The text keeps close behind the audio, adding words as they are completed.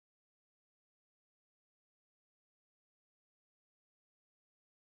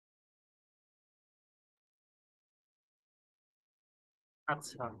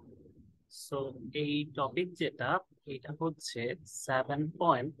আচ্ছা, সো এই টপিক যেটা, এটা হচ্ছে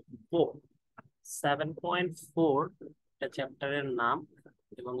 7.4। 7.4 এটা চ্যাপ্টারের নাম,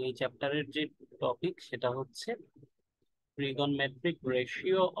 এবং এই চ্যাপ্টারের যে টপিক সেটা হচ্ছে ট্রিগনমেট্রিক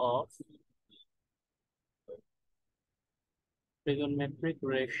ratio of trigonometric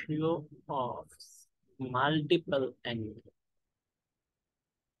ratio of multiple angle.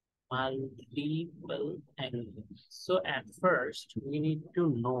 Multiple angle. So at first we need to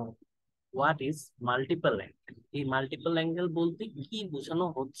know what is multiple angle. এই মাল্টিপল অ্যাঙ্গেল বলতে কি বোঝানো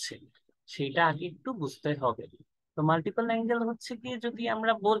হচ্ছে সেটা আগে একটু বুঝতে হবে। তো মাল্টিপল অ্যাঙ্গেল হচ্ছে গিয়ে, যদি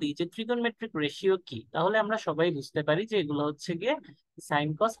আমরা বলি যে ট্রিগোনোমেট্রিক রেশিও কি, তাহলে আমরা সবাই বুঝতে পারি যে এগুলো হচ্ছে গিয়ে সাইন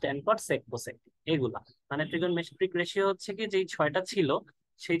কস ট্যান কট সেক কোসেক। এগুলা মানে ট্রিগোনোমেট্রিক রেশিও হচ্ছে গিয়ে যেই ছয়টা ছিল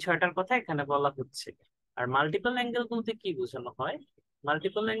সেই ছয়টার কথা এখানে বলা হচ্ছে। আর মাল্টিপল অ্যাঙ্গেল বলতে কি বোঝানো হয়?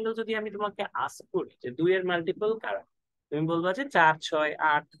 মাল্টিপল অ্যাঙ্গেল যদি আমি তোমাকে আস্ক করি যে 2 এর মাল্টিপল কারা, তুমি বলবা যে 4, 6,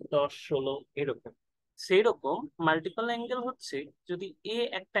 8, 10, 16 এরকম। সেই রকম মাল্টিপল অ্যাঙ্গেল হচ্ছে, যদি এ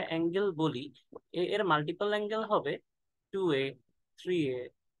একটা অ্যাঙ্গেল বলি, এ এর মাল্টিপল অ্যাঙ্গেল হবে 2a, 3a,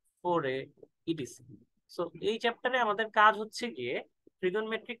 4a, etc. So এই চ্যাপ্টারে আমাদের কাজ হচ্ছে গিয়ে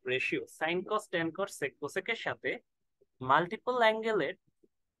ট্রিগোনোমেট্রিক রেশিও সাইন কস ট্যান কস সেক কোসেকের সাথে মাল্টিপল অ্যাঙ্গেলের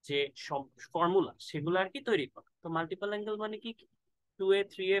যে সব ফর্মুলা সেগুলো আর কি তৈরি করা। তো মাল্টিপল অ্যাঙ্গেল মানে কি, 2a,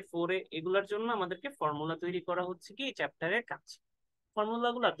 3a, 4a এগুলোর জন্য আমাদেরকে ফর্মুলা তৈরি করা হচ্ছে কি এই চ্যাপ্টারের কাজ।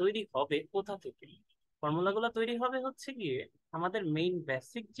 ফর্মুলাগুলো তৈরি হবে কোথা থেকে? ফর্মুলাগুলো তৈরি হবে হচ্ছে গিয়ে আমাদের মেইন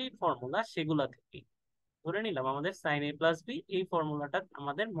বেসিক যে ফর্মুলা সেগুলা থেকে। ধরে নিলাম আমাদের সাইন এ প্লাস বি, এই ফর্মুলাটা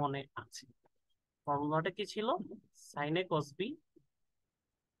আমাদের মনে আছে। ফর্মুলাটা কি ছিল? সাইন এ কস বি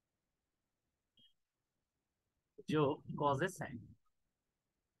যোগ কজ এ সাইন।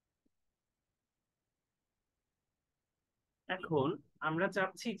 এখন আমরা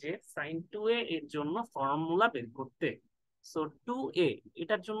চাচ্ছি যে সাইন 2a এর জন্য ফর্মুলা বের করতে। সো 2a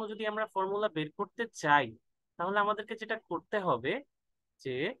এটার জন্য যদি আমরা ফর্মুলা বের করতে চাই, তাহলে আমাদেরকে যেটা করতে হবে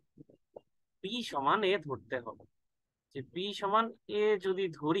যে b সমান a ধরতে হবে। যে b সমান a যদি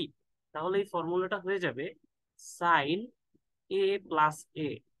ধরি, তাহলে এই ফর্মুলাটা হয়ে যাবে সাইন a প্লাস a।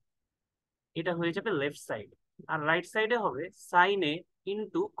 এটা হয়ে যাবে লেফট সাইড। আর রাইট সাইডে হবে sign a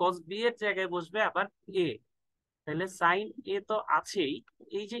into cos b এর জায়গায় বসবে আবার a। তাহলে সাইন এ তো আছেই,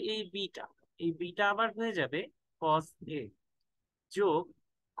 এই যে এই বিটা, এই বিটা আবার হয়ে যাবে কস এ যোগ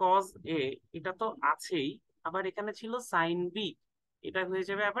কস এ, এটা তো আছেই, আবার এখানে ছিল সাইন বি, এটা হয়ে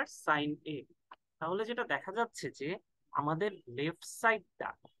যাবে আবার সাইন এ। তাহলে যেটা দেখা যাচ্ছে যে আমাদের লেফট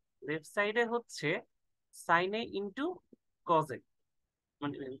সাইডে হচ্ছে সাইন এ ইন্টু কজ এ,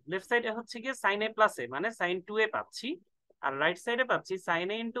 মানে লেফট সাইডে হচ্ছে গিয়ে সাইন এ প্লাস এ মানে সাইন 2a পাচ্ছি, আর রাইট সাইডে পাচ্ছি সাইন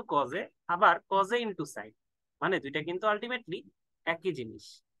এ ইন্টু কজ এ আবার কজ এ ইন্টু সাইন, মানে দুইটা কিন্তু আলটিমেটলি একই জিনিস।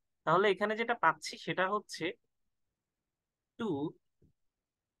 তাহলে এখানে যেটা পাচ্ছি সেটা হচ্ছে 2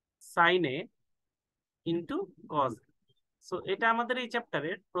 সাইন এ ইন্টু কজ। সো এটা আমাদের এই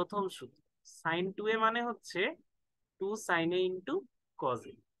চ্যাপ্টারের প্রথম সূত্র। সাইন 2a মানে হচ্ছে 2 সাইন এ ইন্টু কজ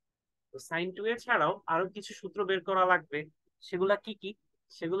এ। তো সাইন 2a ছাড়াও আরো কিছু সূত্র বের করা লাগবে। সেগুলা কি কি?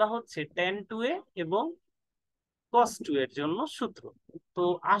 সেগুলা হচ্ছে ট্যান 2a এবং কস 2 এর জন্য সূত্র। তো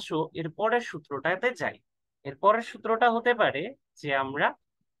আসো এর পরের সূত্রটাতে যাই। এর পরের সূত্রটা হতে পারে যে আমরা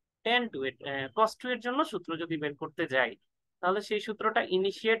ট্যান 2 এর কস 2 এর জন্য সূত্র যদি বের করতে যাই, তাহলে সেই সূত্রটা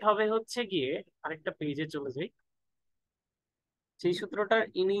ইনিশিয়েট হবে হচ্ছে গিয়ে, আরেকটা পেজে চলে যাই, সেই সূত্রটার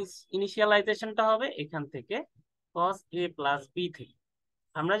ইনিশিয়ালাইজেশনটা হবে এখান থেকে, কস এ প্লাস বি থেকে।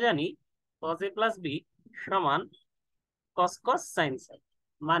 আমরা জানি কস এ প্লাস বি সমান কস কস সাইন সাইন,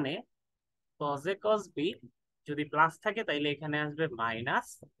 মানে কস এ কস বি যদি প্লাস থাকে তাইলে এখানে আসবে মাইনাস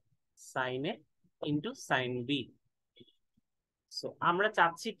সাইন এ ইন্টু সাইন বি। সো আমরা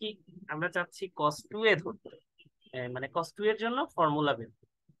চাচ্ছি কি, আমরা চাচ্ছি কস 2a ধরতে, মানে কস 2 এর জন্য ফর্মুলা বের।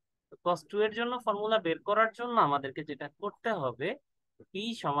 কস 2 এর জন্য ফর্মুলা বের করার জন্য আমাদেরকে যেটা করতে হবে, পি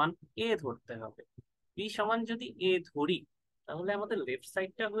সমান এ ধরতে হবে। পি সমান যদি এ ধরি, তাহলে আমাদের লেফট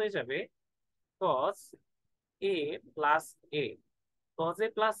সাইডটা হয়ে যাবে কস এ প্লাস এ। কজ এ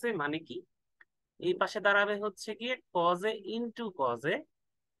প্লাস এ মানে কি, এই পাশে দাঁড়াবে হচ্ছে গিয়ে কজ এ ইন্টু কজ এ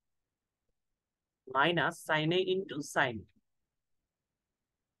মাইনাস সাইন এ ইন্টু সাইন।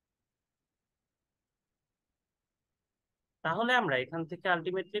 তাহলে আমরা এখান থেকে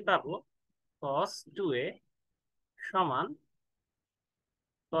আলটিমেটলি পাবো কস 2a সমান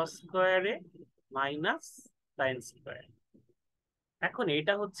কস স্কোয়ার এ মাইনাস সাইন স্কোয়ার। এখন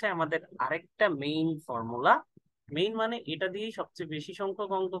এটা হচ্ছে আমাদের আরেকটা মেইন ফর্মুলা। মেইন মানে এটা দিয়েই সবচেয়ে বেশি সংখ্যক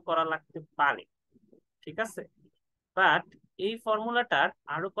অঙ্ক করা লাগতে পারে, ঠিক আছে? বাট এই ফর্মুলাটার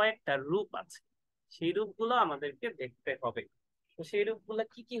আরো কয়েকটা রূপ আছে, সেই রূপগুলো আমাদেরকে দেখতে হবে। তো সেই রূপগুলো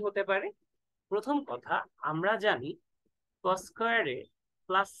কি কি হতে পারে? প্রথম কথা, আমরা জানি কস স্কোয়ারে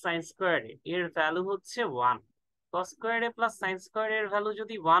প্লাস সাইন স্কোয়ারে এর ভ্যালু হচ্ছে 1। কস স্কোয়ারে প্লাস সাইন স্কোয়ারের ভ্যালু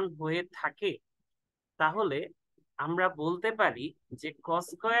যদি 1 হয়ে থাকে, তাহলে আমরা বলতে পারি যে কস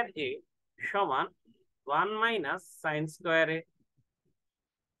স্কোয়ার এ সমান 1 মাইনাস সাইন স্কোয়ারে।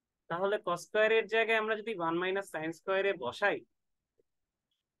 তাহলে কস স্কোয়ারের জায়গায় আমরা যদি 1 মাইনাস সাইন স্কোয়ারে বসাই,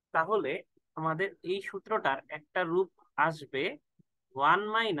 তাহলে আমাদের এই সূত্রটার একটা রূপ আসবে 1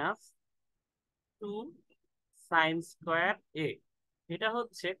 মাইনাস 2 সাইন স্কোয়ার এ। এটা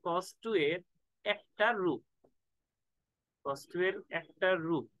হচ্ছে cos 2 এর একটা রূপ। cos 2 এর একটা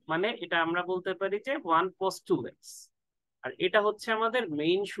রূপ মানে এটা আমরা বলতে পারি যে 1 postulates। আর এটা হচ্ছে আমাদের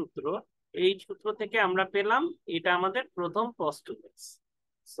মেইন সূত্র। এই সূত্র থেকে আমরা পেলাম এটা আমাদের প্রথম postulates।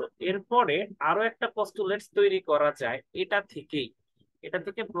 সো এরপরে আরো একটা postulates তৈরি করা যায় এটা থেকেই। এটা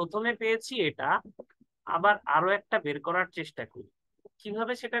থেকে প্রথমে পেয়েছি এটা, আবার আরো একটা বের করার চেষ্টা করি।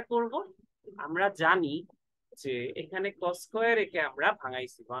 কিভাবে সেটা করব? আমরা জানি যে এখানে cos স্কয়ার একে আমরা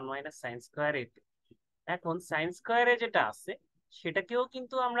ভাঙাইছি 1 মাইনাস সাইন স্কয়ার এ। এখন সাইন স্কয়ারে যেটা আছে সেটাকেও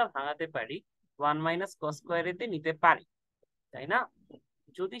কিন্তু আমরা ভাঙাতে পারি 1 মাইনাস cos স্কয়ার এতে নিতে পারি, তাই না?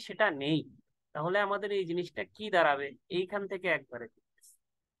 যদি সেটা নেই, তাহলে আমাদের এই জিনিসটা কি দাঁড়াবে? এইখান থেকে একবারে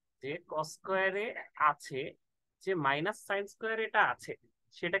যে cos স্কয়ারে আছে, যে মাইনাস সাইন স্কয়ার এটা আছে,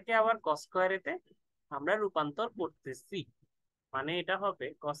 সেটাকে আবার cos স্কয়ার এতে আমরা রূপান্তর করতেছি। মানে এটা হবে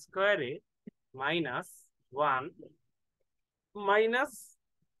cos স্কয়ারে মাইনাস 1 মাইনাস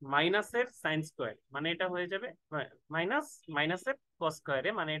মাইনাসের সাইন স্কয়ার, মানে এটা হয়ে যাবে মাইনাস মাইনাসের cos স্কয়ারে,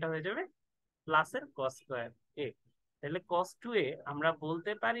 মানে এটা হয়ে যাবে প্লাসের cos স্কয়ার এ। তাহলে cos 2 এ আমরা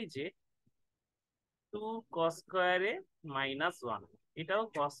বলতে পারি যে 2 cos স্কয়ারে মাইনাস 1। এটাও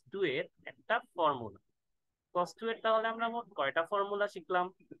cos 2 এর একটা ফর্মুলা। cos 2 এর তাহলে আমরা মোট কয়টা ফর্মুলা শিখলাম?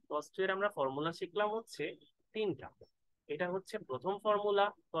 cos 2 এর আমরা ফর্মুলা শিখলাম হচ্ছে তিনটা। এটা হচ্ছে প্রথম ফর্মুলা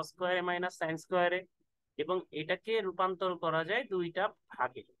cos স্কয়ারে মাইনাস সাইন স্কয়ারে, এবং এটাকে রূপান্তর করা যায় দুইটা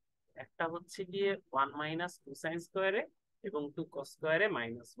ভাগে। একটা হচ্ছে গিয়ে 1 মাইনাস 2 সাইন স্কয়ারে এবং 2 cos স্কয়ারে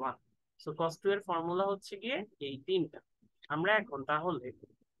মাইনাস 1। সো cos 2 এর ফর্মুলা হচ্ছে গিয়ে এই তিনটা। আমরা এখন তাহলে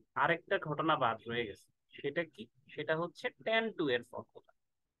আরেকটা ঘটনা বাদ রয়ে গেছে, সেটা কি? সেটা হচ্ছে tan 2 এর ফর্মুলা।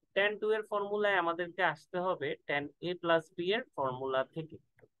 tan 2 এর ফর্মুলায় আমাদেরকে আসতে হবে tan a প্লাস b এর ফর্মুলা থেকে।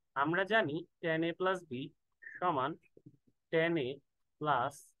 আমরা জানি tan a প্লাস b সমান tan a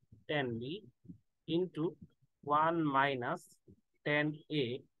plus tan b into 1 minus tan a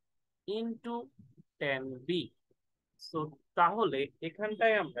into tan b। So তাহলে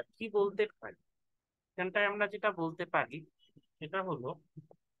এখানটায় আমরা কি বলতে পারি? এখানটায় আমরা যেটা বলতে পারি সেটা হলো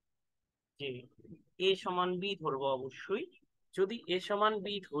যে a সমান b ধরবো অবশ্যই। যদি a সমান b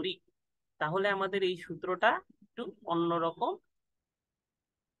ধরি, তাহলে আমাদের এই সূত্রটা একটু অন্যরকম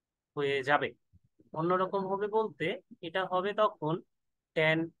হয়ে যাবে। অন্যরকম হবে বলতে এটা হবে তখন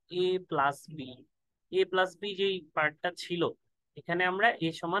tan a plus b। a plus b যেই পার্টটা ছিল, এখানে আমরা a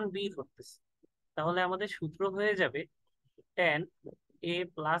সমান b ধরতেছি। তাহলে আমাদের সূত্র হয়ে যাবে tan a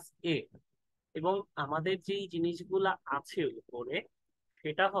প্লাস a, এবং আমাদের যেই জিনিসগুলা আছে উপরে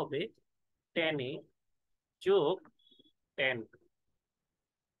সেটা হবে tan a যোগ tan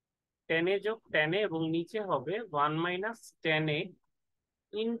tan a যোগ tan a, এবং নিচে হবে 1 minus tan a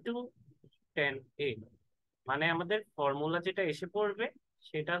into tan a। মানে আমাদের ফর্মুলা যেটা এসে পড়বে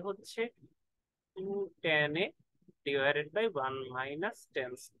সেটা হচ্ছে 2 tan a divided by 1 minus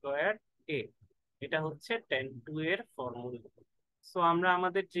tan square a। এটা হচ্ছে tan 2 এর ফর্মুলা। সো আমরা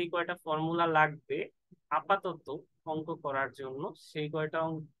আমাদের যে কয়টা ফর্মুলা লাগবে আপাতত অঙ্ক করার জন্য, সেই কয়টা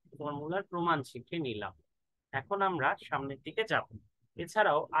ফর্মুলার প্রমাণ শিখে নিলাম। এখন আমরা সামনের দিকে যাব।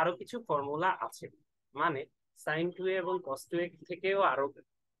 এছাড়াও আরো কিছু ফর্মুলা আছে, মানে সাইন 2a এবং cos 2a থেকেও আরো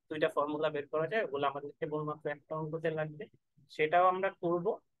দুইটা ফর্মুলা বের করা যায়। ওগুলো আমাদের কেবলমাত্র একটা অঙ্কতে লাগবে, সেটাও আমরা করব,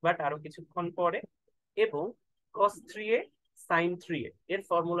 বাট আরো কিছুক্ষণ পরে। এবং cos 3a sin 3a এর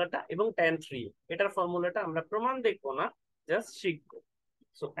ফর্মুলাটা এবং tan 3a এটার ফর্মুলাটা আমরা প্রমাণ দেখবো না, জাস্ট শিখবো।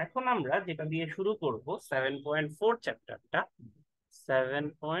 সো এখন আমরা যেটা দিয়ে শুরু করব 7.4 চ্যাপ্টারটা।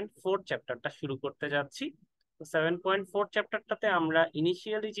 7.4 চ্যাপ্টারটা শুরু করতে যাচ্ছি। তো 7.4 চ্যাপ্টারটাতে আমরা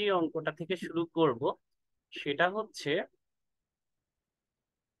ইনিশিয়ালি যে অঙ্কটা থেকে শুরু করব সেটা হচ্ছে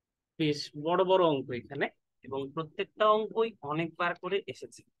বেশ বড় বড় অঙ্ক এখানে, এবং প্রত্যেকটা অঙ্কই অনেকবার করে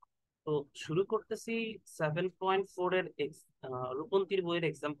এসেছে। তো শুরু করতেছি 7.4 এর রূপন্তির বইয়ের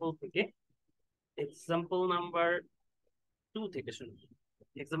এক্সাম্পল থেকে। এক্সাম্পল নাম্বার 2 থেকে শুরু।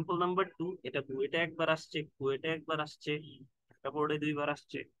 এক্সাম্পল নাম্বার 2, এটা বুয়েটে একবার আসছে, কুয়েটে একবার আসছে, ঢাকা বোর্ডে 2 বার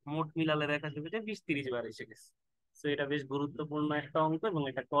আসছে। মোট মিলালে দেখা যাবে যে 20-30 বার এসে গেছে। তো এটা বেশ গুরুত্বপূর্ণ একটা অঙ্ক, এবং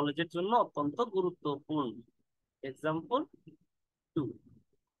এটা কলেজের জন্য অত্যন্ত গুরুত্বপূর্ণ। এক্সাম্পল 2,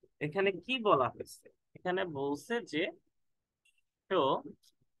 এখানে কি বলা হয়েছে? এখানে বলছে যে তো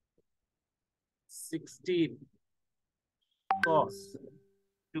 16 cos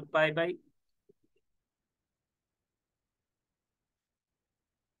 2 pi by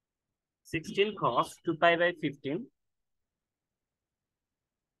 16 cos 2 pi by 15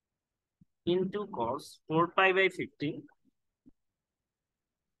 into cos 4 pi by 15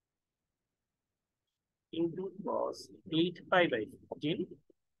 into cos 8 pi by 15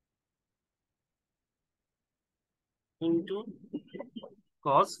 into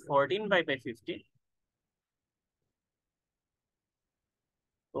cos 14 pi by 15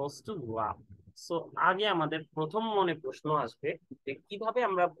 goes to 1. So আগে আমাদের প্রথম মনে প্রশ্ন আসবে যে কিভাবে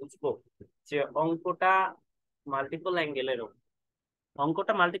আমরা বুঝবো যে অঙ্কটা মাল্টিপল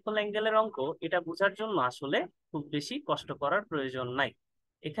অ্যাঙ্গেলের অঙ্ক এটা বোঝার জন্য আসলে খুব বেশি কষ্ট করার প্রয়োজন নাই।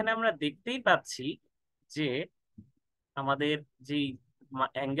 এখানে আমরা দেখতেই পাচ্ছি যে আমাদের যেই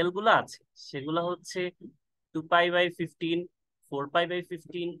অ্যাঙ্গেল গুলো আছে সেগুলো হচ্ছে 2 pi by 15, 4 pi by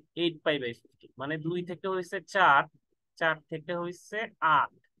 15, 8 pi by 15, মানে 2 থেকে হয়েছে 4, 4 থেকে হয়েছে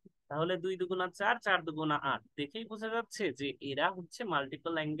 8। তাহলে 2 দুগুণা 4, 4 দুগুণা 8, দেখেই বোঝা যাচ্ছে যে এরা হচ্ছে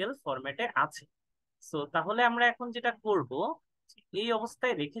মাল্টিপল অ্যাঙ্গেল ফরম্যাটে আছে। সো তাহলে আমরা এখন যেটা করব, এই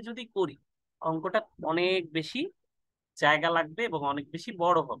অবস্থায় রেখে যদি করি অঙ্কটা অনেক বেশি জায়গা লাগবে এবং অনেক বেশি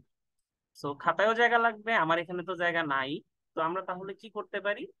বড় হবে। সো খাতায়ও জায়গা লাগবে, আমার এখানে তো জায়গা নাই। তো আমরা তাহলে কি করতে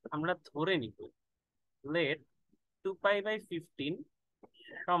পারি, আমরা ধরে নিব লেট 2 পাই বাই 15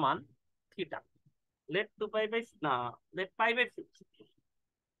 সমান থিটা। লেট 2 পাই বাই না, late pi by 15,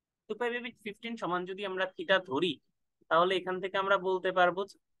 2 pi by 15 সমান যদি আমরা থিটা ধরি, তাহলে এখান থেকে আমরা বলতে পারবো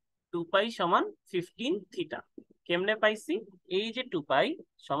 2 পাই সমান 15 থিটা। কেমনে পাইছি, এই যে 2 পাই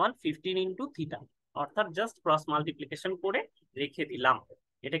সমান 15 ইন্টু থিটা, অর্থাৎ জাস্ট ক্রস মাল্টিপ্লিকেশন করে রেখে দিলাম,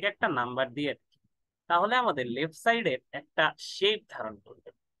 এটাকে একটা নাম্বার দিয়ে। তাহলে আমাদের লেফট সাইডের একটা শেপ ধারণ করবে।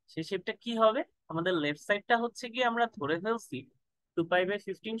 সেই শেপটা কি হবে, আমাদের লেফট সাইডটা হচ্ছে কি আমরা ধরে ফেলছি 2 পাই বাই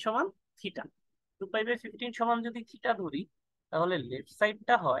 15 সমান থিটা। 2 পাই বাই 15 সমান যদি থিটা ধরি, তাহলে লেফট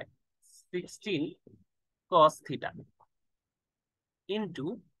সাইডটা হয় 16 cos theta into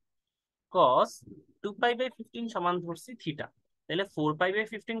cos 2 pi by 15 সমান ধরছি থিটা। তাহলে 4 পাই বাই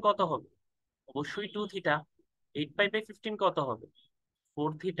 15 কত হবে, অবশ্যই 2 থিটা। 8 পাই বাই 15 কত হবে,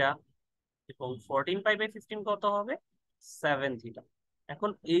 4 থিটা। এবং 14 পাই বাই 15 কত হবে, 7 থিটা। এখন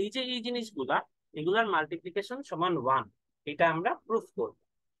এই যে এই জিনিসগুলা, এগুলার মাল্টিপ্লিকেশন সমান 1, এটা আমরা প্রুফ করব।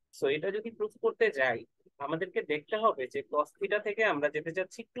 সো এটা যদি প্রুফ করতে যাই, আমাদেরকে দেখতে হবে যে cos থিটা থেকে আমরা যেতে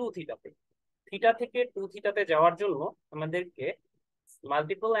যাচ্ছি 2 থিটাতে। থিটা থেকে 2 থিটাতে যাওয়ার জন্য আমাদেরকে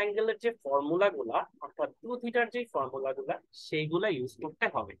মাল্টিপল অ্যাঙ্গেলের যে ফর্মুলা গুলা, অর্থাৎ 2 থিটার যে ফর্মুলা গুলা, সেইগুলা ইউজ করতে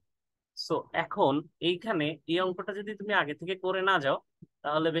হবে। সো এখন এইখানে এই অঙ্কটা যদি তুমি আগে থেকে করে না যাও,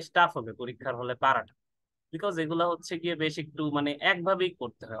 তাহলে বেশ টাফ হবে পরীক্ষার হলে পারাটা। বিকজ এগুলা হচ্ছে গিয়ে বেশ একটু মানে একভাবেই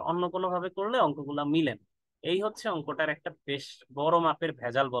করতে হয়, অন্য কোনো ভাবে করলে অঙ্কগুলা মিলে না। এই হচ্ছে অঙ্কটার একটা বেশ বড় মাপের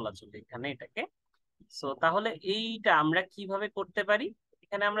ভেজাল বলা চলে এখানে এটাকে। সো তাহলে এইটা আমরা কিভাবে করতে পারি,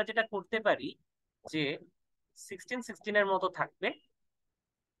 এখানে আমরা যেটা করতে পারি যে 16 এর মতো থাকবে,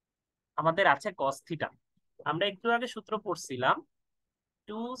 আমাদের আছে কস থিটা। আমরা একটু আগে সূত্র পড়ছিলাম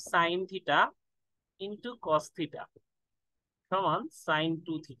 2 sin theta into cos theta সমান sin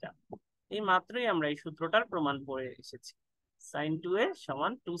 2 থিটা। এই মাত্রই আমরা এই সূত্রটার প্রমাণ পড়ে এসেছি, sin 2a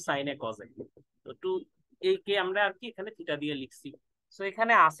সমান 2 sin a cos a। তো 2 এই কে আমরা আর কি এখানে থিটা দিয়ে লিখছি। সো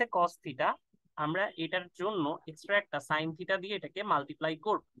এখানে আছে cos থিটা, আমরা এটার জন্য এক্সট্রা একটা sin থিটা দিয়ে এটাকে মাল্টিপ্লাই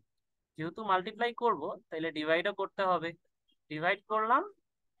করব। যেহেতু মাল্টিপ্লাই করব, তাহলে ডিভাইডও করতে হবে। ডিভাইড করলাম,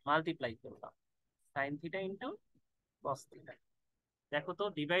 মাল্টিপ্লাই করলাম, sin theta into cos theta. দেখো তো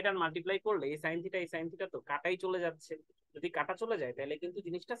ডিভাইড আর মাল্টিপ্লাই করলে এই সাইন থিটা তো কাটাই চলে যাচ্ছে। যদি কাটা চলে যায় তাহলে কিন্তু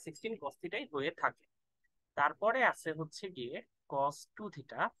জিনিসটা 16 cos থিটাই হয়ে থাকে। তারপরে আছে হচ্ছে গিয়ে cos 2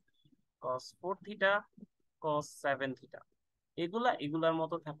 theta, cos 4 theta, cos 7 theta. এগুলার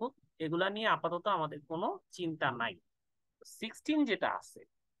মতো থাকুক, এগুলা নিয়ে আপাতত আমাদের কোনো চিন্তা নাই। 16 যেটা আছে,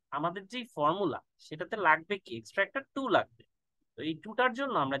 আমাদের যে ফর্মুলা সেটাতে লাগবে কি, এক্সট্রা একটা 2 লাগবে। তো এই 2টার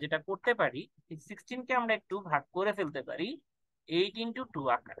জন্য আমরা যেটা করতে পারি, এই 16কে আমরা একটু ভাগ করে ফেলতে পারি 8 × 2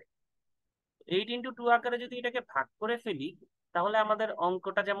 আকারে। 8 × 2 আকারে যদি এটাকে ভাগ করে ফেলি, তাহলে আমাদের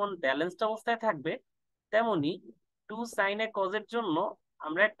অঙ্কটা যেমন ব্যালেন্সড অবস্থায় থাকবে, তেমনি 2 sin a cos এর জন্য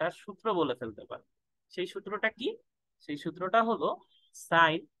আমরা একটা সূত্র বলে ফেলতে পারি। সেই সূত্রটা কি, সেই সূত্রটা হলো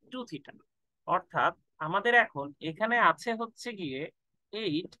sin 2 থিটা। অর্থাৎ আমাদের এখন এখানে আছে হচ্ছে গিয়ে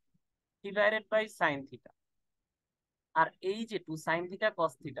 8 / sin থিটা, আর এই যে 2 sin থিটা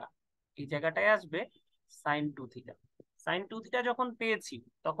cos থিটা, এই জায়গাটায় আসবে sin 2 থিটা। sin 2 থিটা যখন পেয়েছি,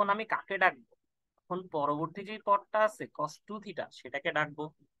 তখন আমি কাকে ডাকবো, এখন পরবর্তী যে পদটা আছে cos 2 থিটা সেটাকে ডাকবো।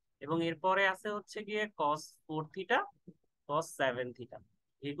 এবং এরপরে আছে হচ্ছে গিয়ে cos 4 থিটা, cos 7 থিটা।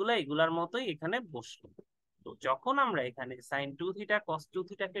 এগুলার মতোই এখানে বসলো। তো যখন আমরা এখানে sin 2 থিটা cos 2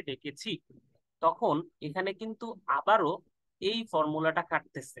 থিটাকে ডেকেছি, তখন এখানে কিন্তু আবারও এই ফর্মুলাটা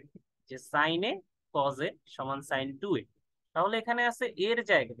খাটতেছে যে সাইন এ কজ এ সমান সাইন 2a। তাহলে এখানে আছে এর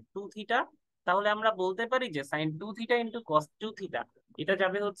জায়গায় 2 থিটা, তাহলে আমরা বলতে পারি যে sign 2 theta into cos 2 theta এটা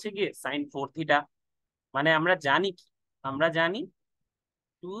যাবে হচ্ছে গিয়ে সাইন 4 থিটা। মানে আমরা জানি কি, আমরা জানি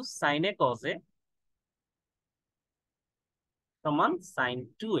 2 সাইন এ কজ এ সমান সাইন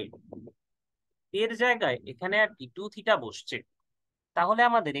 2a। এর জায়গায় এখানে আর কি 2 থিটা বসছে, তাহলে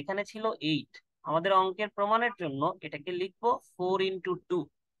আমাদের এখানে ছিল 8। আমাদের অঙ্কের প্রমাণের জন্য এটাকে লিখবো 4 × 2।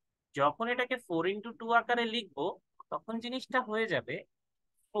 যখন এটাকে 4 × 2 আকারে লিখবো তখন জিনিসটা হয়ে যাবে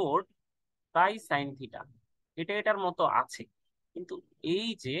 4/sin θ। এটা এটার মতো আছে, কিন্তু এই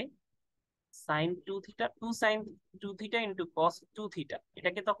যে sign 2 theta 2 sin 2 theta into cos 2 theta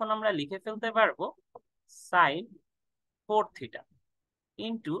এটাকে তখন আমরা লিখে ফেলতে পারবো sign 4 theta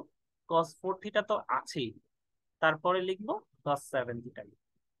into cos 4 theta তো আছেই, তারপরে লিখবো cos 7 থিটা।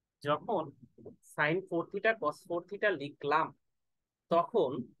 যখন সাইন 4 থিটা কস 4 থিটা লিখলাম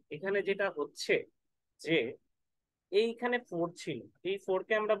তখন এখানে যেটা হচ্ছে যে এইখানে 4 ছিল, এই 4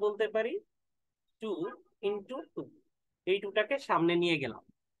 কে আমরা বলতে পারি 2 × 2। এই 2টাকে সামনে নিয়ে গেলাম।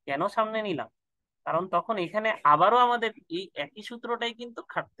 কেন সামনে নিলাম? কারণ তখন এখানে আবারও আমাদের এই একই সূত্রটাই কিন্তু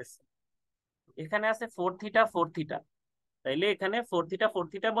খাটতেছে। এখানে আছে 4 থিটা 4 থিটা, তাইলে এখানে 4 থিটা 4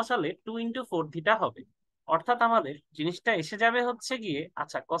 থিটা বসালে 2 × 4 থিটা হবে। অর্থাৎ আমাদের জিনিসটা এসে যাবে হচ্ছে গিয়ে,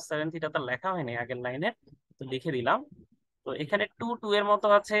 আচ্ছা cos 7 থিটা তো লেখা হয়নি আগের লাইনে, তো লিখে দিলাম। তো এখানে 2 এর মতো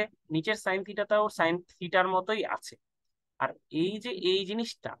আছে, নিচের সাইন থিটাটাও সাইন থিটার মতোই আছে। আর এই যে এই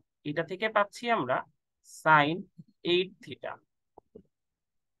জিনিসটা, এটা থেকে পাচ্ছি আমরা সাইন 8 থিটা।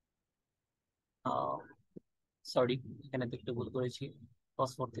 সরি, এখানে তো একটু ভুল করেছি,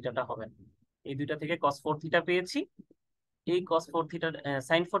 কস 4 থিটাটা হবে না। এই দুইটা থেকে কস 4 থিটা পেয়েছি, এই কস 4 থিটা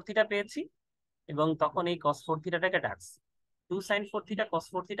সাইন 4 থিটা পেয়েছি, এবং তখন এই কস 4 থিটাটাকে ডাকছি। 2 sin 4 থিটা কস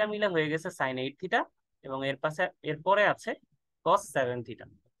 4 থিটা মিলে হয়ে গেছে সাইন 8 থিটা, এবং এর পাশে এরপরে আছে কস 7 থিটা।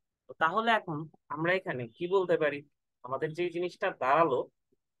 তাহলে এখন আমরা এখানে কি বলতে পারি? আমাদের যে জিনিসটা দাঁড়ালো,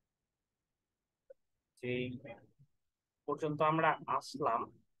 যে পর্যন্ত আমরা আসলাম,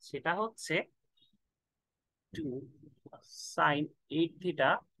 সেটা হচ্ছে 2 sin 8 theta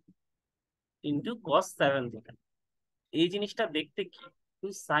into cos 7 theta. এই জিনিসটা দেখতে কি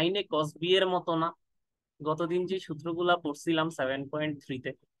তুই সাইনে কস বি এর মতো না? গতদিন যে সূত্রগুলা পড়ছিলাম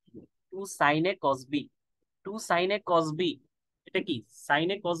 7.3-তে, 2 sin a cos b, 2 sin a cos b, এটা কি সাইন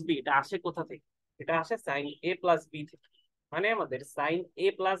এ কস বি? এটা আসে কোথা থেকে? এটা আসে সাইন এ প্লাস বি থেকে। মানে আমাদের সাইন এ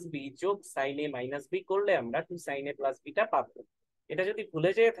প্লাস বি যোগ সাইন এ মাইনাস বি করলে আমরা 2 sin a plus b-টা পাবো। এটা যদি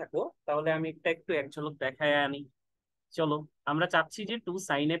ভুলে যেয়ে থাকো তাহলে আমি একটা একটু এক ঝলক দেখায় আনি। চলো, আমরা চাচ্ছি যে 2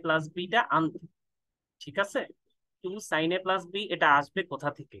 sin a plus b-টা আনতে। ঠিক আছে, 2 sin a plus b এটা আসবে কোথা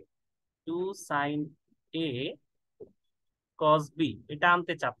থেকে? 2 sin a cos b এটা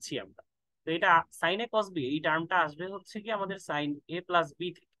আনতে চাচ্ছি আমরা। তো এটা সাইন এ কস বি, এই টার্মটা আসবে হচ্ছে কি আমাদের সাইন এ প্লাস বি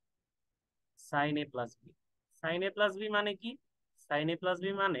থেকে। সাইন এ প্লাস বি, সাইন এ প্লাস বি মানে কি? সাইন এ প্লাস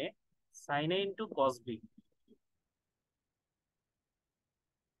বি মানে সাইন এ into cos B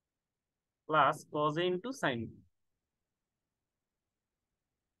plus cos এ ইন্টু সাইন বি।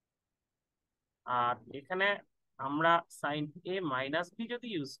 আর এখানে আমরা সাইন এ মাইনাস বি যদি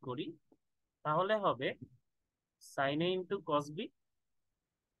ইউজ করি তাহলে হবে সাইন এ into cos B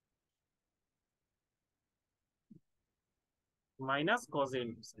minus cos এ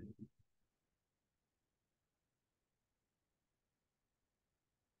ইন্টু সাইন বি।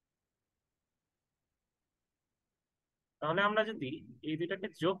 তাহলে আমরা যদি এই দুটাকে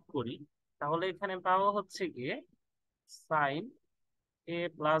যোগ করি তাহলে এখানে পাবো হচ্ছে গিয়ে সাইন এ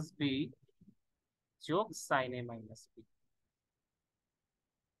প্লাস বি যোগ সাইন এ মাইনাস বি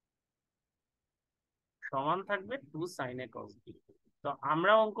সমান থাকবে 2 sin a cos b। তো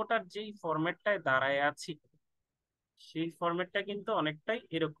আমরা অঙ্কটার যেই ফরম্যাটটায় দাঁড়ায় আছি সেই ফরম্যাটটা কিন্তু অনেকটাই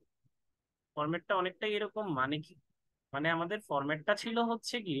এরকম। ফরম্যাটটা অনেকটাই এরকম মানে কি? মানে আমাদের ফরম্যাটটা ছিল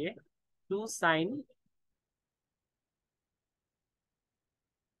হচ্ছে গিয়ে 2 sin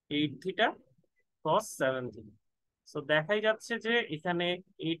 8 থিটা cos 7 থিটা। তো দেখাই যাচ্ছে যে এখানে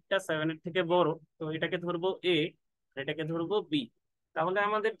 8টা 7-এর থেকে বড়, তো এটাকে ধরবো এ, এটাকে ধরবো বি। তাহলে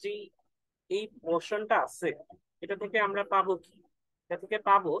আমাদের যেই এই পোর্শনটা আছে এটা থেকে আমরা পাবো কি? এটা থেকে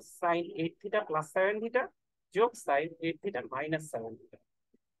পাবো sin 8 থিটা প্লাস 7 থিটা যোগ sin 8 থিটা মাইনাস 7 থিটা।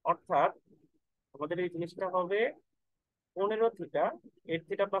 অর্থাৎ আমাদের এই জিনিসটা হবে 15 থিটা 8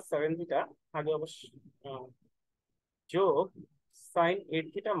 থিটা প্লাস 7 থিটা আগে অবশ্য যোগ sin 8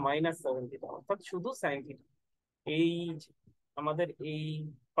 থিটা মাইনাস 7 থিটা, অর্থাৎ শুধু sin থিটা। এই যে আমাদের এই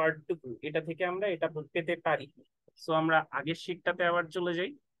পার্টটুকু, এটা থেকে আমরা এটা পেতে পারি। সো আমরা আগের শিটটাতে আবার চলে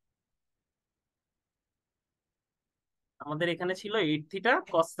যাই। আমাদের এখানে ছিল 8 থিটা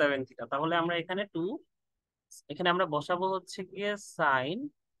কস 7 থিটা, তাহলে আমরা এখানে এখানে আমরা বসাবো হচ্ছে গিয়ে sign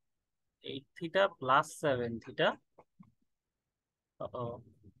 8 theta plus 7 theta,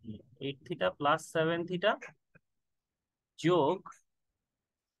 8 theta plus 7 theta যোগ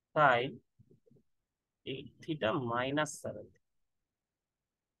সাইন 8 থিটা মাইনাস 7,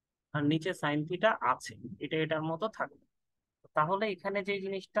 আর নিচে সাইন থিটা আছে, এটা এটার মতো থাকবে। তাহলে এখানে যে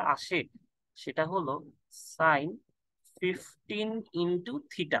জিনিসটা আসে সেটা হলো সাইন 15 ×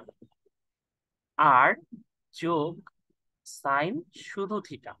 থিটা আর যোগ সাইন শুধু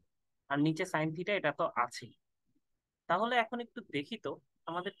থিটা, আর নিচে সাইন থিটা এটা তো আছে। তাহলে এখন একটু দেখি তো,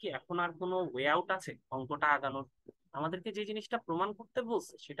 আমাদের কি এখন আর কোনো ওয়ে আউট আছে অঙ্কটা আগানোর? আমাদেরকে যে জিনিসটা প্রমাণ করতে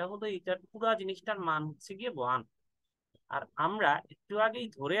বলছে সেটা হলো এইটার পুরো জিনিসটার মান হচ্ছে গিয়ে 1। আর আমরা একটু আগেই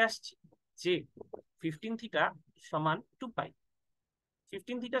ধরে আসছি যে 15 থিটা সমান 2 পাই।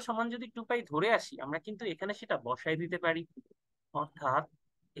 15 থিটা সমান যদি 2 পাই ধরে আসি, আমরা কিন্তু এখানে সেটা বসাই দিতে পারি। অর্থাৎ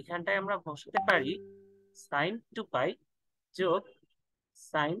এখানটায় আমরা বসাতে পারি সাইন 2 পাই যোগ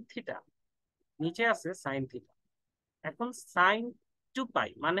সাইন থিটা, নিচে আছে সাইন থিটা। এখন সাইন 2 পাই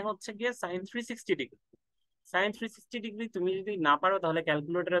মানে হচ্ছে গিয়ে সাইন 360 ডিগ্রি। সাইন 360 ডিগ্রি তুমি যদি না পারো তাহলে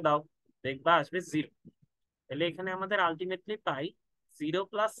ক্যালকুলেটরে দাও, দেখবা আসবে 0। তাহলে এখানে আমাদের আলটিমেটলি পাই 0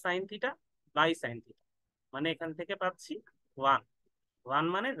 + sin θ/sin θ, মানে এখান থেকে পাচ্ছি 1। 1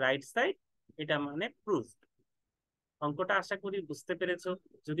 মানে রাইট সাইড, এটা মানে প্রুফ। অঙ্কটা আশা করি বুঝতে পেরেছো।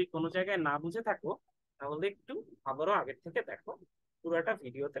 যদি কোনো জায়গায় না বুঝে থাকো তাহলে একটু আবারও আগের থেকে দেখো, পুরোটা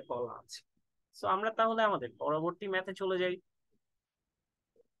ভিডিওতে বলা আছে। সো আমরা তাহলে আমাদের পরবর্তী ম্যাথে চলে যাই।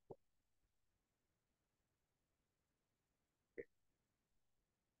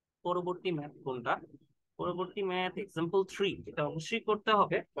 পরবর্তী ম্যাথ কোনটা? পরবর্তী ম্যাথ এক্সাম্পল 3, এটা অবশ্যই করতে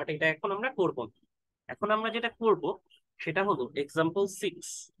হবে, বাট এটা এখন আমরা করব না। এখন আমরা যেটা করব সেটা হলো এক্সাম্পল 6।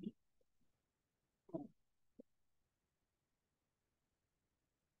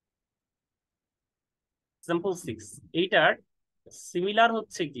 এক্সাম্পল 6 এইটার সিমিলার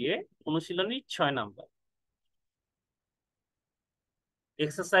হচ্ছে গিয়ে অনুশীলনী 6 নাম্বার,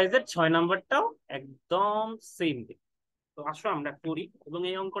 এক্সারসাইজের 6 নাম্বারটাও একদম সেম। তো আসো আমরা করি, এবং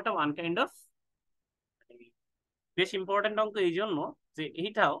এই অঙ্কটা ওয়ান কাইন্ড অফ বেশ ইম্পর্টেন্ট অঙ্ক এই জন্য যে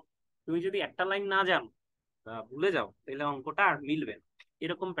এইটাও তুমি যদি একটা লাইন না জানো বা ভুলে যাও তাহলে অঙ্কটা আর মিলবে না।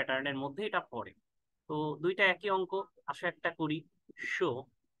 এরকম প্যাটার্নের মধ্যে এটা পড়ে। তো দুইটা একই অঙ্ক, আসো একটা করি। Show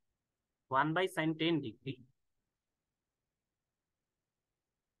 1/sin 10 degree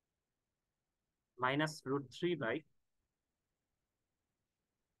minus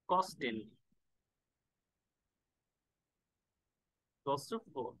 √3/cos 10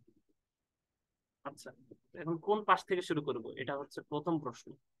 +4। আচ্ছা, এখন কোন পাশ থেকে শুরু করব, এটা হচ্ছে প্রথম প্রশ্ন।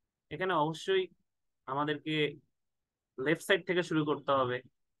 এখানে অবশ্যই আমাদেরকে লেফট সাইড থেকে শুরু করতে হবে,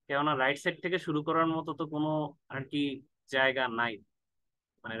 কেননা রাইট সাইড থেকে শুরু করার মতো তো কোনো আর কি জায়গা নাই।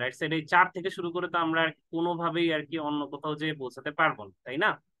 মানে রাইট সাইডে 4 থেকে শুরু করে তো আমরা আর কোনোভাবেই আর কি অন্য কোথাও যেয়ে পৌঁছাতে পারবো না, তাই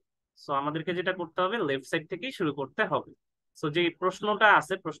না? সো আমাদেরকে যেটা করতে হবে লেফট সাইড থেকেই শুরু করতে হবে। সো যে প্রশ্নটা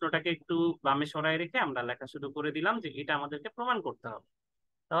আছে প্রশ্নটাকে একটু বামে সরায় রেখে আমরা লেখা শুরু করে দিলাম যে এটা আমাদেরকে প্রমাণ করতে হবে।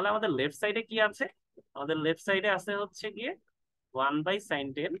 তাহলে আমাদের লেফট সাইডে কি আছে? আমাদের লেফট সাইডে আছে হচ্ছে গিয়ে 1/sin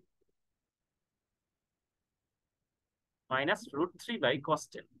 10 মাইনাস √3/cos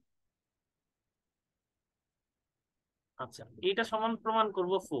 10। আচ্ছা, এটা সমান প্রমাণ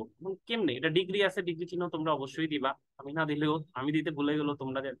করব 4। কেমনে? এটা ডিগ্রি আছে, ডিগ্রি চিহ্ন তোমরা অবশ্যই দিবা। আমি না দিলেও, আমি দিতে ভুলে গেলো,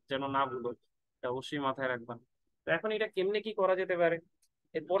 তোমরা যেন না ভুলো, এটা অবশ্যই মাথায় রাখবা। তো এখন এটা কেমনে কি করা যেতে পারে?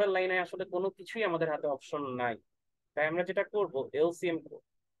 এর পরের লাইনে আসলে কোনো কিছুই আমাদের হাতে অপশন নাই, তাই আমরা যেটা করব এলসিএম করব।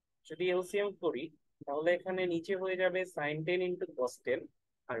 যদি এলসিএম করি তাহলে এখানে নিচে হয়ে যাবে sin 10 × cos 10,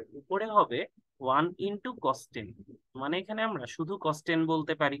 আর উপরে হবে 1 × cos 10, মানে এখানে আমরা শুধু cos 10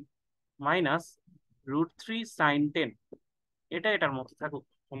 বলতে পারি, মাইনাস √3 sin 10। এটা এটার মতো থাকুক,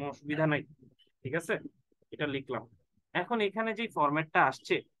 কোনো অসুবিধা নাই। ঠিক আছে, এটা লিখলাম। এখন এখানে যে ফরম্যাটটা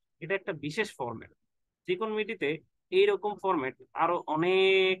আসছে এটা একটা বিশেষ ফরম্যাট। ত্রিকোণমিতিতে এইরকম ফরম্যাট আরো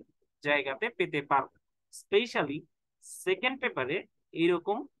অনেক জায়গাতে পেতে পারো, স্পেশালি সেকেন্ড পেপারে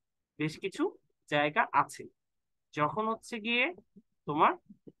এইরকম বেশ কিছু জায়গা আছে। যখন হচ্ছে গিয়ে তোমার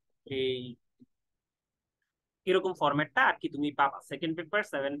এই এরকম ফরম্যাটটা আর কি তুমি পাবা, সেকেন্ড পেপার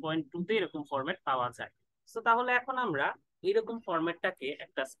 7.2-তে এরকম ফরম্যাট পাওয়া যায়। তো তাহলে এখন আমরা এরকম ফরম্যাটটাকে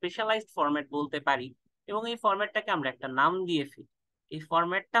একটা স্পেশালাইজড ফরম্যাট বলতে পারি, এবং এই ফরম্যাটটাকে আমরা একটা নাম দিয়ে ফেলি। এই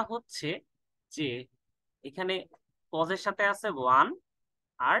ফরম্যাটটা হচ্ছে যে এখানে কজের সাথে আছে 1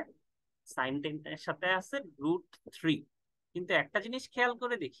 আর sin 10 এর সাথে আছে √3। কিন্তু একটা জিনিস খেয়াল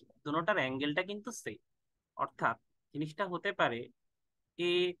করে দেখি, দুটোটার অ্যাঙ্গেলটা কিন্তু সেম। অর্থাৎ জিনিসটা হতে পারে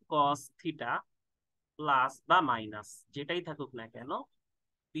a cos থিটা প্লাস বা মাইনাস যেটাই থাকুক না কেন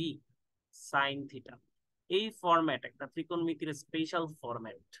বি সাইন থিটা। এই ফরম্যাট একটা ত্রিকোণমিতির স্পেশাল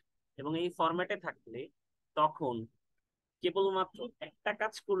ফরম্যাট, এবং এই ফরম্যাটে থাকলে তখন কেবলমাত্র একটা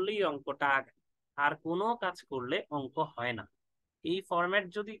কাজ করলেই অঙ্কটা আগায়, আর কোনো কাজ করলে অঙ্ক হয় না। এই ফরম্যাট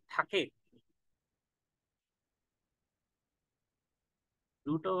যদি থাকে,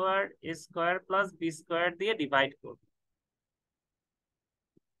 √(a²+b² দিয়ে ডিভাইড করব।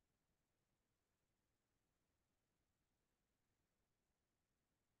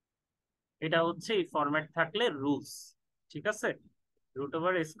 এটা হচ্ছে এই ফরম্যাট থাকলে রুলস। ঠিক আছে,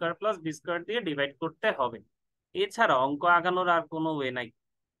 √(a²+b² দিয়ে ডিভাইড করতে হবে। এছাড়া অঙ্ক আগানোর আর কোনো ওয়ে নাই,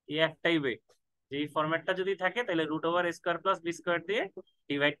 এই একটাই ওয়ে, যে এই ফরম্যাটটা যদি থাকে তাহলে √(a²+b² দিয়ে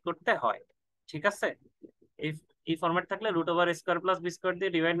ডিভাইড করতে হয়। ঠিক আছে, এই এই ফরম্যাট থাকলে √(a²+b²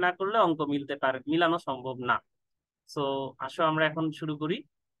 দিয়ে ডিভাইড না করলে অঙ্ক মিলতে পারে, মিলানো সম্ভব না। সো আসো আমরা এখন শুরু করি,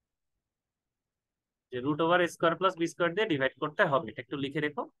 যে √(a²+b² দিয়ে ডিভাইড করতে হবে। এটা একটু লিখে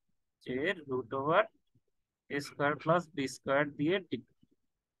রেখো, যে √(a²+b² দিয়ে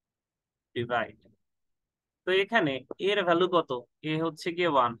ডিভাইড। তো এখানে এর ভ্যালু কত? এ হচ্ছে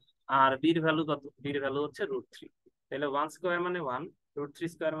গিয়ে 1, আর বির ভ্যালু কত? বির ভ্যালু হচ্ছে √3। তাহলে 1² মানে 1,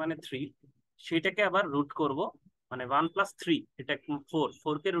 √3² মানে 3, সেটাকে আবার রুট করব, মানে 1+3, এটা 4,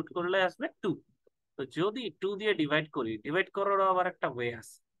 4 কে রুট করলে আসবে 2। তো যদি 2 দিয়ে ডিভাইড করি, ডিভাইড করারও আবার একটা ওয়ে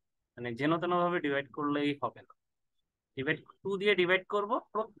আছে, মানে যেন তেন ভাবে ডিভাইড করলেই হবে না। 2 দিয়ে ডিভাইড করব,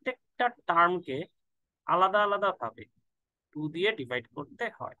 প্রত্যেকটা টার্মকে আলাদা আলাদা ভাবে 2 দিয়ে ডিভাইড করতে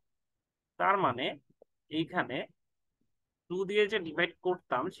হয়। তার মানে এইখানে 2 দিয়ে যে ডিভাইড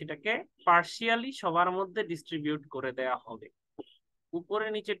করতাম সেটাকে পার্শিয়ালি সবার মধ্যে ডিস্ট্রিবিউট করে দেয়া হবে। উপরে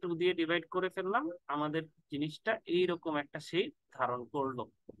নিচে 2 দিয়ে ডিভাইড করে ফেললাম, আমাদের জিনিসটা এইরকম একটা শেপ ধারণ করলো।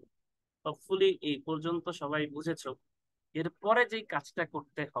 হোপফুলি এই পর্যন্ত সবাই বুঝেছো। এরপরে যেই কাজটা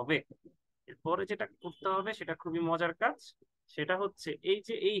করতে হবে, এরপরে যেটা করতে হবে সেটা খুবই মজার কাজ। সেটা হচ্ছে এই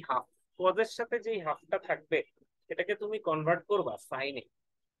যে এই হাফ, কজের সাথে যেই হাফটা থাকবে সেটাকে তুমি কনভার্ট করবা সাইনে।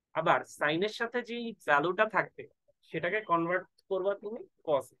 আবার সাইনের সাথে যেই ভ্যালুটা থাকবে সেটাকে কনভার্ট করবা তুমি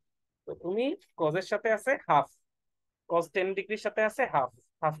কজে। তো তুমি কজের সাথে আছে হাফ, cos 10 ডিগ্রির সাথে আছে হাফ,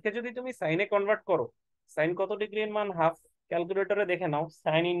 হাফকে যদি তুমি সাইনে কনভার্ট করো, সাইন কত ডিগ্রির মান হাফ, ক্যালকুলেটরে দেখে নাও,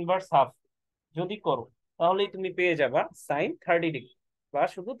 সাইন ইনভার্স হাফ যদি করো তাহলেই তুমি পেয়ে যাবা sin 30 ডিগ্রি, বা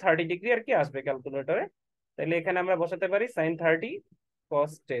শুধু 30 ডিগ্রি আর কি আসবে ক্যালকুলেটরে। তাহলে এখানে আমরা বসাতে পারি sin 30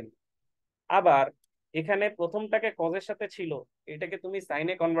 cos 10। আবার এখানে প্রথমটাকে কজের সাথে ছিল, এটাকে তুমি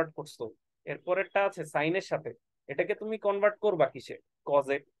সাইনে কনভার্ট করছো, এরপরেরটা আছে সাইনের সাথে, এটাকে তুমি কনভার্ট করবা কিসে?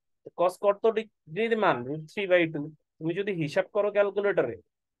 কজে। কস কত ডিগ্রির মান? √3/2। তুমি যদি হিসাব করো ক্যালকুলেটরে,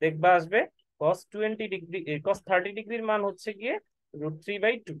 দেখবা আসবে cos 20 ডিগ্রি, cos 30 ডিগ্রির মান হচ্ছে গিয়ে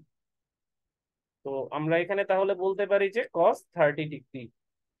 √3/2। তো আমরা এখানে তাহলে বলতে পারি যে cos 30 ডিগ্রি,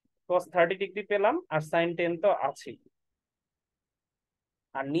 cos 30 ডিগ্রি পেলাম, আর sin 10 তো আছে।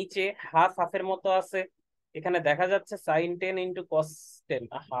 আর নিচে হাফ হাফের মতো আছে, এখানে দেখা যাচ্ছে sin 10 × cos 10।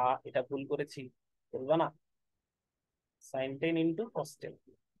 আহা, এটা ভুল করেছি, বলবা না? sin 10 × cos 10,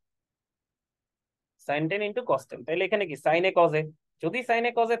 sin 10 × cos 10, তাহলে এখানে কি সাইনে কজে? যদি সাইনে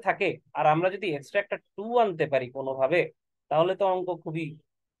কজে থাকে আর আমরা যদি এক্সট্রা একটা 2 আনতে পারি কোনোভাবে, তাহলে তো অঙ্ক খুবই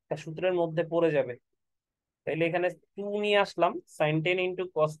একটা সূত্রের মধ্যে পড়ে যাবে। তাইলে এখানে 2 নিয়ে আসলাম, sin 10 ×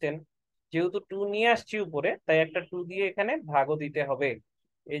 cos 10। যেহেতু 2 নিয়ে আসছি উপরে, তাই একটা 2 দিয়ে এখানে ভাগও দিতে হবে।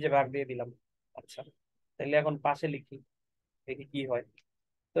 এই যে ভাগ দিয়ে দিলাম। আচ্ছা, তাহলে এখন পাশে লিখি, দেখি কি হয়।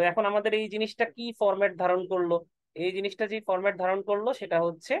 তো এখন আমাদের এই জিনিসটা কি ফরম্যাট ধারণ করলো? এই জিনিসটা যে ফরম্যাট ধারণ করলো সেটা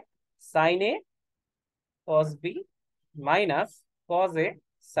হচ্ছে sin A cos B minus cos A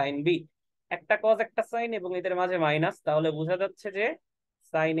sin B। একটা কজ একটা সাইন এবং এদের মাঝে মাইনাস, তাহলে বোঝা যাচ্ছে যে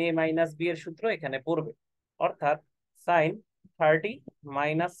sin A - B এর সূত্র এখানে পড়বে। অর্থাৎ sin 30 -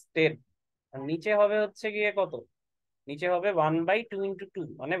 10, আর নিচে হবে হচ্ছে গিয়ে কত? নিচে হবে 1/2 × 2,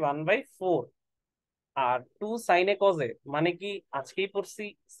 মানে 1/4। আর 2 সাইনে কজে মানে কি আজকেই পড়ছি,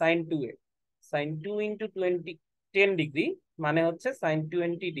 sin 2A, sin 2 × 10 ডিগ্রি মানে হচ্ছে sin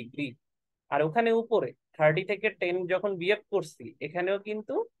 20 ডিগ্রি। আর ওখানে উপরে 30 থেকে 10 যখন বিয়োগ করছি, এখানেও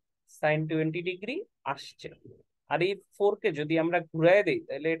কিন্তু sin 20 ডিগ্রি আসছে। আর এই 4 কে যদি আমরা ঘুরায় দেই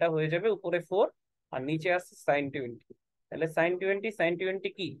তাহলে এটা হয়ে যাবে উপরে 4 আর নিচে আছে sin 20। তাহলে sin 20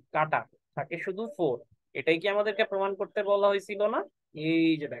 কি কাটা, থাকে শুধু 4। এটাই কি আমাদেরকে প্রমাণ করতে বলা হয়েছিল না?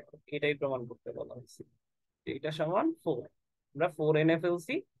 এই যে দেখো, এটাই প্রমাণ করতে বলা হয়েছিল, এটা সমান 4। আমরা 4 এনে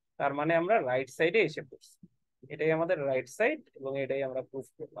ফেলছি, তার মানে আমরা রাইট সাইডে এসে পড়ছি। এটাই আমাদের রাইট সাইড এবং এটাই আমরা প্রুফ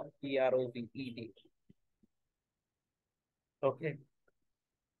করলাম, PROVED। ওকে,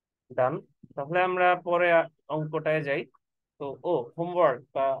 ডান। তাহলে আমরা পরে অঙ্কটায় যাই। তো হোমওয়ার্ক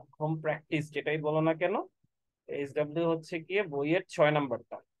বা হোম প্র্যাকটিস যেটাই বলো না কেন, SW হচ্ছে গিয়ে বইয়ের 6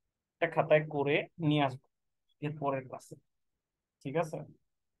 নাম্বারটা, এটা খাতায় করে নিয়ে আসবো এর পরের ক্লাসে। ঠিক আছে?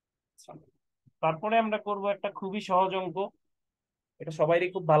 আচ্ছা। তারপরে আমরা করব একটা খুবই সহজ অঙ্ক, এটা সবাইরই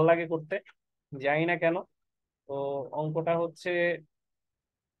খুব ভালো লাগে করতে, জানি না কেন। তো অঙ্কটা হচ্ছে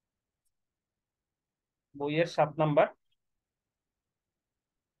বইয়ের 7 নাম্বার।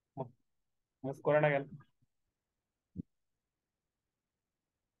 মুভ করে না কেন?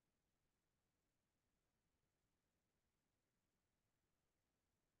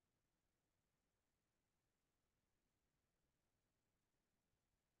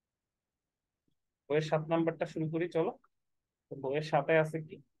 বইয়ের 7 নাম্বারটা শুরু করি চলো। তো বইয়ের সাথে আছে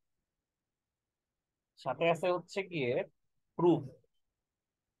কি? সাথে আছে হচ্ছে গিয়ে প্রুফ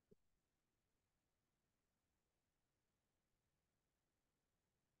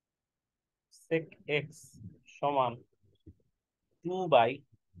sec x সমান 2/√2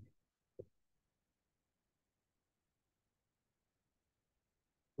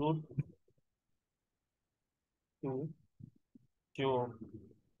 যোগ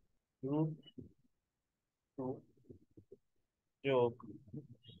 √2 যোগ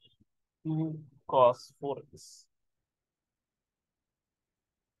 2 cos 4x।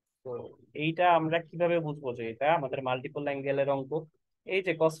 তো এইটা আমরা কিভাবে বুঝবো যে এটা আমাদের মাল্টিপল অ্যাঙ্গেলের অঙ্ক? এই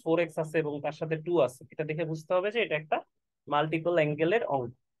যে cos 4x আছে এবং তার সাথে 2 আছে, এটা দেখে বুঝতে হবে যে এটা একটা মাল্টিপল অ্যাঙ্গেলের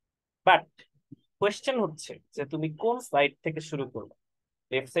অঙ্ক। বাট কোয়েশ্চেন হচ্ছে যে তুমি কোন সাইড থেকে শুরু করবে,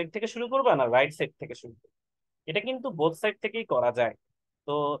 লেফট সাইড থেকে শুরু করবে না রাইট সাইড থেকে শুরু করবে? এটা কিন্তু বোথ সাইড থেকেই করা যায়।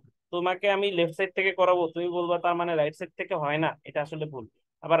 তো তোমাকে আমি লেফট সাইড থেকে করাবো, তুমি বলবা তার মানে রাইট সাইড থেকে হয় না, এটা আসলে ভুল।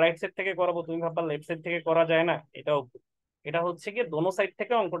 আবার রাইট সাইড থেকে করাবো, তুমি ভাববা লেফট সাইড থেকে করা যায় না, এটাও ভুল। এটা হচ্ছে কি দোনো সাইড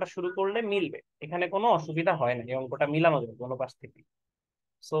থেকে অঙ্কটা শুরু করলে মিলবে, এখানে কোনো অসুবিধা হয় না, এই অঙ্কটা মিলানো যাবে কোনো পাশ থেকে।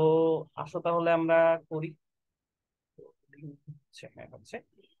 সো আসো তাহলে আমরা করি। হচ্ছে, হ্যাঁ হচ্ছে।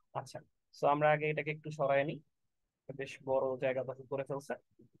 আচ্ছা, সো আমরা আগে এটাকে একটু সরাই নিই, বেশ বড় জায়গা দখল করে ফেলছে।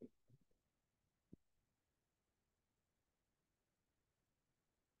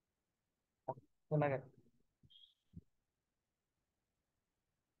 শোনা গেল?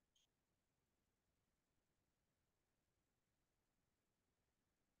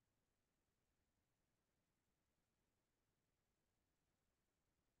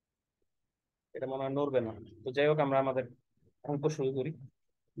 এটা মনে হয় নড়বে না। তো যাই হোক, আমরা আমাদের অঙ্ক শুরু করি।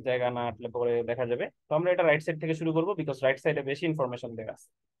 জায়গা না আটলে পরে দেখা যাবে। তো আমরা এটা রাইট সাইড থেকে শুরু করবো, বিকজ রাইট সাইডে বেশি ইনফরমেশন দেওয়া আছে।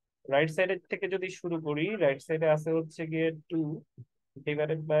 রাইট সাইডের থেকে যদি শুরু করি, রাইট সাইডে আছে হচ্ছে গিয়ে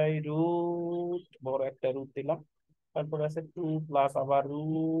 2/√, বড় একটা রুট দিলাম। তারপরে আছে 2 প্লাস আবার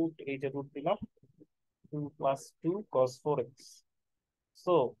রুট, এই যে রুট দিলাম, 2 + 2 cos 4x।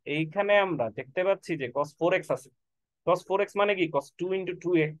 সো এইখানে আমরা দেখতে পাচ্ছি যে cos 4x আছে। cos 4x মানে কি? cos 2 ×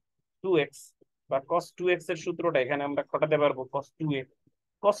 2 এক্স বা cos 2x এর সূত্রটা এখানে আমরা খটাতে পারবো cos 2a।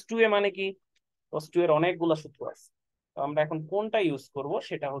 cos 2a মানে কি? cos 2 এর অনেকগুলা সূত্র আছে। তো আমরা এখন কোনটা ইউজ করব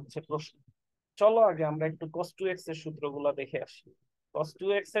সেটা হচ্ছে প্রশ্ন। চলো আগে আমরা একটু cos 2x এর সূত্রগুলা দেখে আসি। cos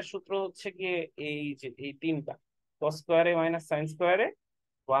 2x এর সূত্র হচ্ছে গিয়ে এই যে এই তিনটা: cos² - sin²,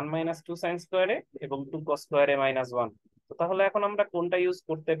 1 - 2 sin² এবং 2 cos² - 1। তো তাহলে এখন আমরা কোনটা ইউজ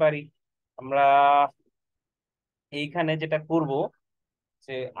করতে পারি? আমরা এইখানে যেটা করব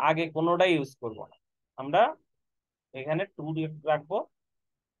যে আগে কোনোটাই ইউজ করব না, আমরা এখানে 2 রাখবো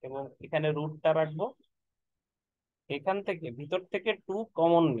এবং এখানে রুটটা রাখবো। এখান থেকে ভিতর থেকে 2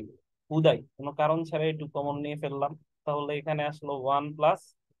 কমন নিব, হুদাই কোনো কারণ ছাড়াই 2 কমন নিয়ে ফেললাম। তাহলে এখানে আসলো 1 +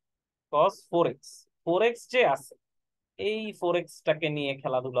 cos 4x। 4x যে আছে, এই 4x টাকে নিয়ে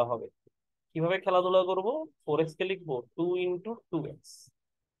খেলাধুলা হবে। কিভাবে খেলাধুলা করব? 4x কে লিখবো 2 × 2x।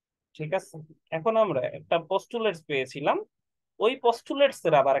 ঠিক আছে, এখন আমরা একটা পস্টুলেটস পেয়েছিলাম, ওই পস্টুলেটস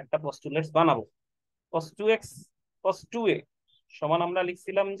এর আবার একটা পস্টুলেটস বানাবো। cos 2x cos 2a সমান আমরা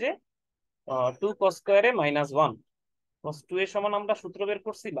লিখছিলাম যে 2 cos² - 1। cos 2a সমান আমরা সূত্র বের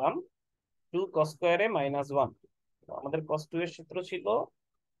করছিলাম 2 cos² - 1। আমাদের cos 2 এর সূত্র ছিল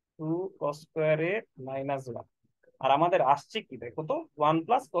 2 cos²- 1। আর আমাদের আসছে কি দেখো তো, 1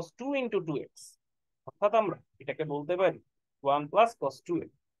 + cos 2 × 2x। অর্থাৎ আমরা এটাকে বলতে পারি 1 + cos 2a।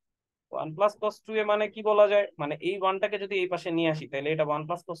 1 + cos 2a মানে কি বলা যায়? মানে এই ওয়ানটাকে যদি এই পাশে নিয়ে আসি তাহলে এটা 1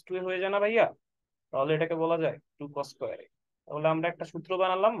 + cos 2a হয়ে যায় না ভাইয়া? তাহলে এটাকে বলা যায় 2 cos²। তাহলে আমরা একটা সূত্র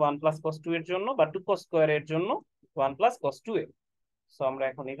বানালাম 1 + cos 2 এর জন্য বা 2 cos² এর জন্য 1 + cos 2a। সো আমরা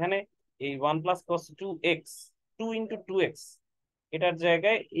এখন এখানে এই 1 + cos 2x, 2 × 2x, এটার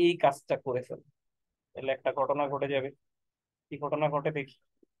জায়গায় এই কাজটা করে ফেলবো। তাহলে একটা ঘটনা ঘটে যাবে। কি ঘটনা ঘটে দেখি।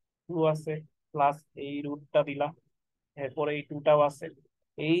 2 আছে, প্লাস এই রুটটা দিলাম, এরপরে এই 2টাও আছে।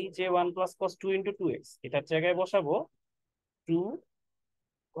 এই যে 1 + cos 2 × 2x, এটার জায়গায় বসাবো 2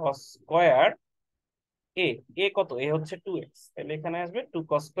 cos² এ। এ কত? এ হচ্ছে 2x, তাহলে এখানে আসবে 2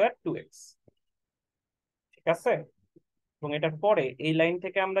 cos², 2x। ঠিক আছে, এবং এটার পরে এই লাইন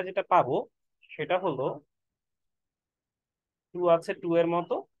থেকে আমরা যেটা পাবো সেটা হলো 2 আছে 2 এর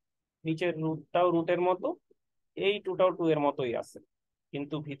মতো, নিচের রুটটাও রুটের মতো, এই 2টাও 2 এর মতোই আছে,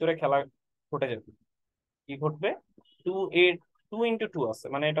 কিন্তু ভিতরে খেলা ঘটে যাবে। কি ঘটবে, টু এ, 2 × 2 আছে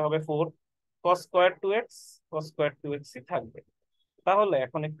মানে এটা হবে 4, cos square 2x, cos square 2x ই থাকবে। তাহলে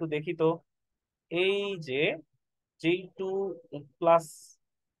এখন একটু দেখি তো, এই যে যেই 2 +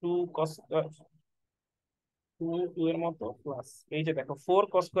 2 cos 2 এর মতো প্লাস, এই যে দেখো 4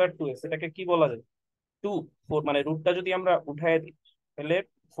 cos² 2x, এটাকে কি বলা যায়, 2 4 মানে রুটটা যদি আমরা উঠায় দিই তাহলে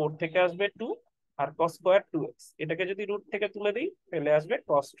 4 থেকে আসবে 2, আর cos²2x এটাকে যদি রুট থেকে তুলে দিই তাহলে আসবে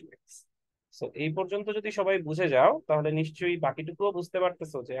cos²2x। সো এই পর্যন্ত যদি সবাই বুঝে যাও তাহলে নিশ্চয়ই বাকিটুকুও বুঝতে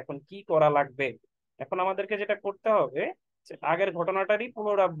পারতেছো যে এখন কি করা লাগবে। এখন আমাদেরকে যেটা করতে হবে যে আগের ঘটনাটারই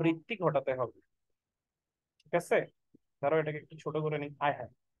পুনরাবৃত্তি ঘটাতে হবে। ঠিক আছে, ধরো এটাকে একটু ছোট করে নিই, আয়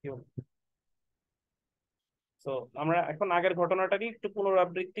হ্যাঁ কি হলো। তো আমরা এখন আগের ঘটনাটারই একটু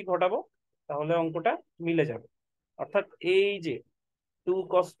পুনরাবৃত্তি ঘটাবো, তাহলে অঙ্কটা মিলে যাবে। অর্থাৎ এই যে 2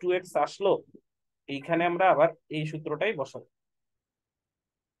 cos 2x আসলো, এইখানে আমরা আবার এই সূত্রটাই বসাবো।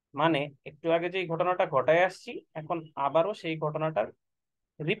 মানে একটু আগে যে ঘটনাটা ঘটায় আসছি, এখন আবারও সেই ঘটনাটার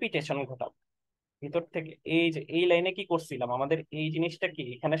রিপিটেশন ঘটাবো ভিতর থেকে। এই যে এই লাইনে কি করছিলাম, আমাদের এই জিনিসটা কি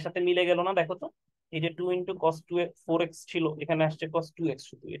এখানের সাথে মিলে গেল না, দেখো তো। এই যে 2 × cos 4x ছিল, এখানে আসছে cos 2x,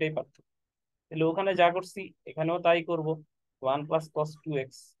 শুধু এটাই পার্থক্য। তাহলে ওখানে যা করছি এখানেও তাই করব, 1 + cos 2x,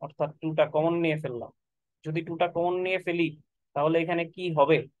 অর্থাৎ টুটা কমন নিয়ে ফেললাম। যদি টুটা কমন নিয়ে ফেলি তাহলে এখানে কি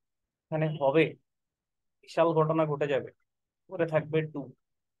হবে, এখানে হবে বিশাল ঘটনা ঘটে যাবে। উপরে থাকবে 2,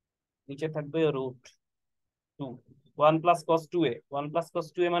 নিচে থাকবে √2। 1 + cos 2a, 1 + cos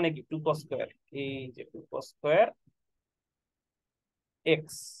 2a মানে কি 2 cos², এই যে 2 cos²x,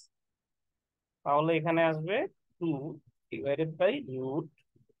 তাহলে এখানে আসবে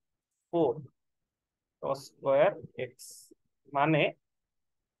 2/√4 cos²x, মানে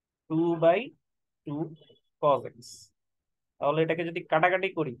 2/2 cos x। তাহলে এটাকে যদি কাটাকাটি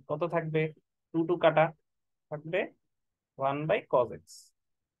করি কত থাকবে, 2 কাটা, থাকবে 1/cos x।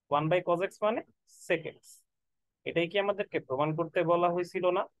 1/cos x মানে সেকেন্ডস। এটাই কি আমাদেরকে প্রমাণ করতে বলা হয়েছিল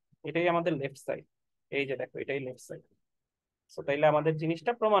না, এটাই আমাদের লেফট সাইড। এই যে দেখো এটাই লেফট সাইড। তো তাইলে আমাদের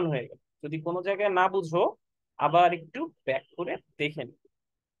জিনিসটা প্রমাণ হয়ে গেল। যদি কোনো জায়গায় না বুঝো আবার একটু ব্যাক করে দেখে নিও।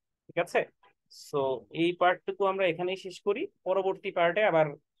 ঠিক আছে, সো এই পার্টটুকু আমরা এখানেই শেষ করি, পরবর্তী পার্টে আবার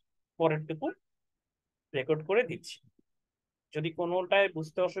পরেরটুকু রেকর্ড করে দিচ্ছি। যদি কোনোটায়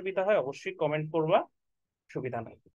বুঝতে অসুবিধা হয় অবশ্যই কমেন্ট করবা, সুবিধা নাই।